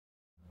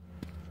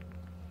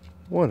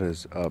What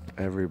is up,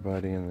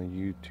 everybody in the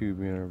YouTube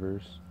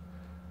universe?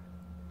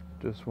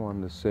 Just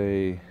wanted to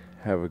say,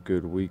 have a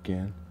good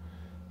weekend.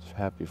 It's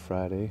Happy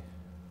Friday.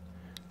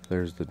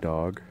 There's the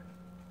dog.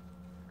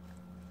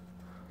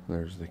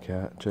 There's the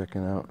cat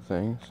checking out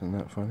things. Isn't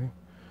that funny?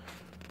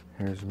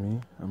 Here's me.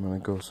 I'm gonna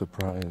go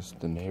surprise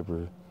the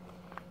neighbor.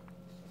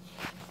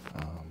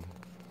 And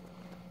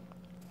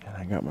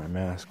I got my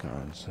mask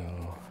on, so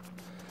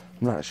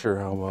I'm not sure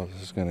how well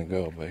this is gonna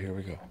go, but here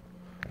we go.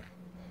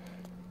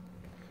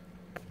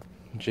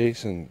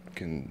 Jason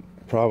can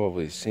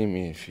probably see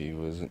me if he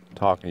wasn't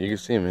talking. You can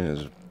see him in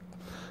his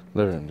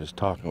living room just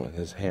talking with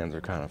his hands are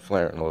kind of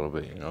flaring a little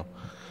bit, you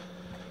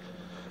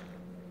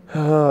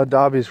know.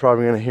 Dobby's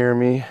probably going to hear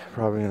me.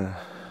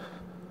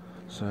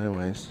 So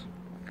anyways,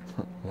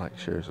 like,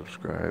 share,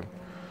 subscribe.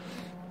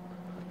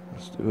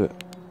 Let's do it.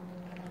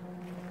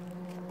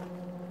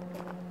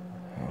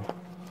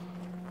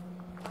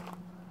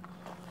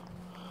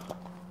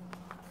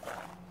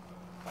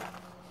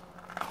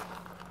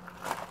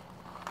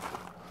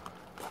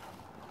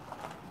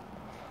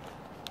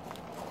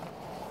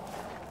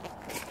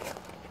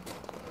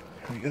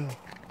 Here we go.